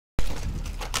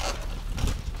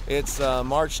It's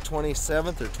March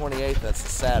 27th or 28th. That's a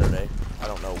Saturday. I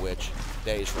don't know which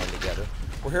days run together.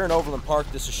 We're here in Overland Park.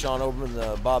 This is Shawn Obermann,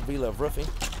 the Bob Vila of roofing.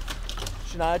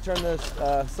 Shania, turn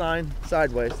this sign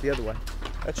sideways, the other way.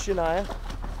 That's Shania.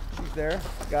 She's there.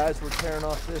 Guys, we're tearing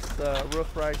off this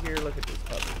roof right here. Look at this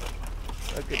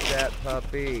puppy. Look at that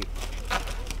puppy.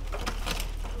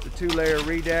 It's a 2-layer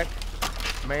redeck,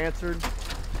 mansard.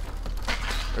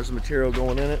 There's the material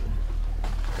going in it.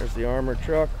 There's the armored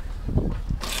truck.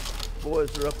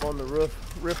 Boys are up on the roof,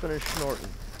 ripping and snorting.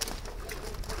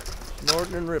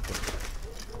 Snorting and ripping.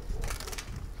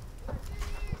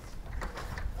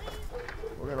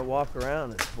 We're gonna walk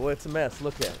around and boy, it's a mess.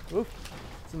 Look at it. Oof.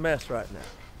 It's a mess right now.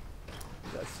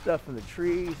 Got stuff in the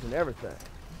trees and everything.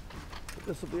 But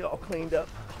this will be all cleaned up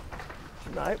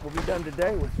tonight. We'll be done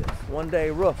today with this. 1-day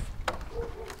roof.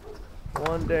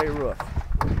 1-day roof.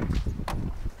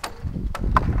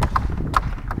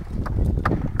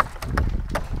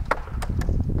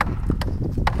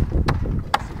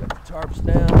 Tarps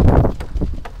down.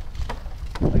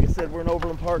 Like I said, we're in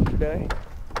Overland Park today.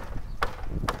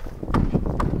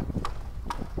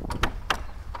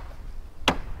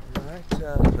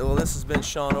 Alright, well, this has been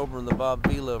Shawn Obermann, the Bob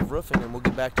Vila of roofing, and we'll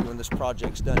get back to you when this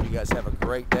project's done. You guys have a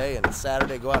great day, and it's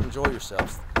Saturday. Go out and enjoy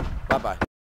yourselves. Bye-bye.